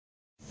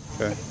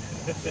Okay.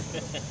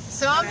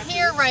 So I'm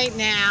here right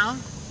now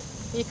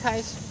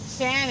because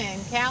Shannon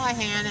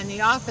Callahan and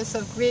the Office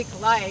of Greek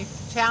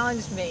Life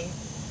challenged me.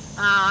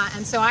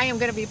 And so I am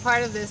going to be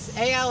part of this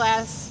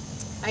ALS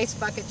Ice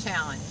Bucket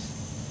Challenge.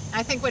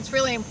 I think what's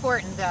really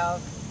important, though,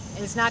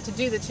 is not to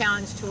do the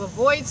challenge to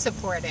avoid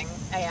supporting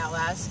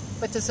ALS,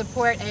 but to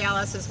support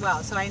ALS as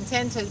well. So I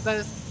intend to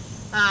both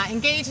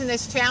engage in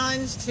this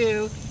challenge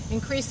to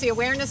increase the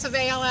awareness of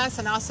ALS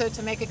and also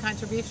to make a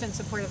contribution in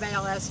support of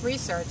ALS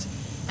research.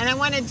 And I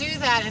want to do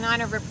that in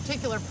honor of a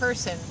particular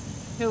person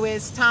who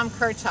is Tom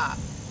Kirchhoff.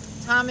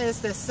 Tom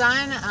is the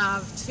son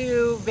of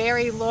two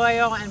very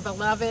loyal and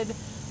beloved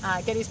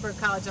Gettysburg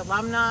College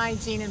alumni,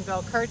 Gene and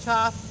Bill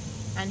Kirchhoff,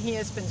 and he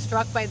has been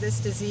struck by this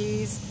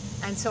disease.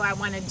 And so I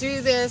want to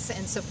do this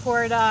in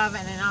support of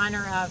and in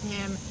honor of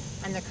him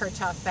and the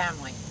Kirchhoff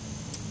family.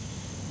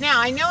 Now,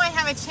 I know I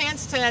have a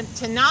chance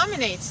to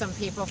nominate some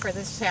people for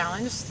this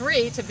challenge,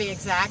 3 to be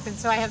exact, and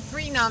so I have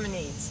 3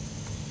 nominees.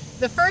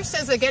 The first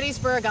is a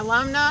Gettysburg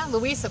alumna,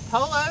 Louisa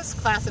Polos,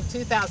 class of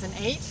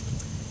 2008,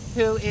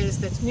 who is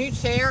the new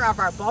chair of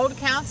our Bold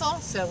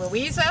Council. So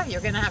Louisa, you're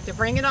going to have to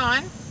bring it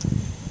on.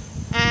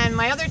 And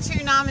my other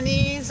 2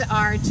 nominees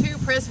are 2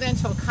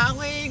 presidential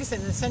colleagues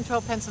in the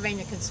Central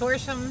Pennsylvania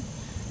Consortium,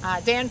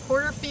 Dan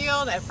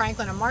Porterfield at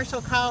Franklin and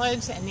Marshall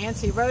College and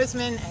Nancy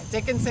Roseman at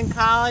Dickinson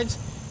College.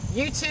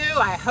 You 2,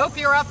 I hope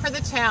you're up for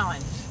the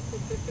challenge.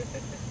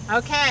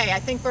 Okay, I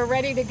think we're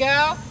ready to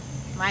go.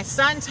 My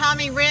son,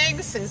 Tommy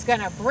Riggs, is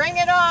going to bring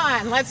it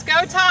on. Let's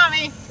go,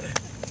 Tommy.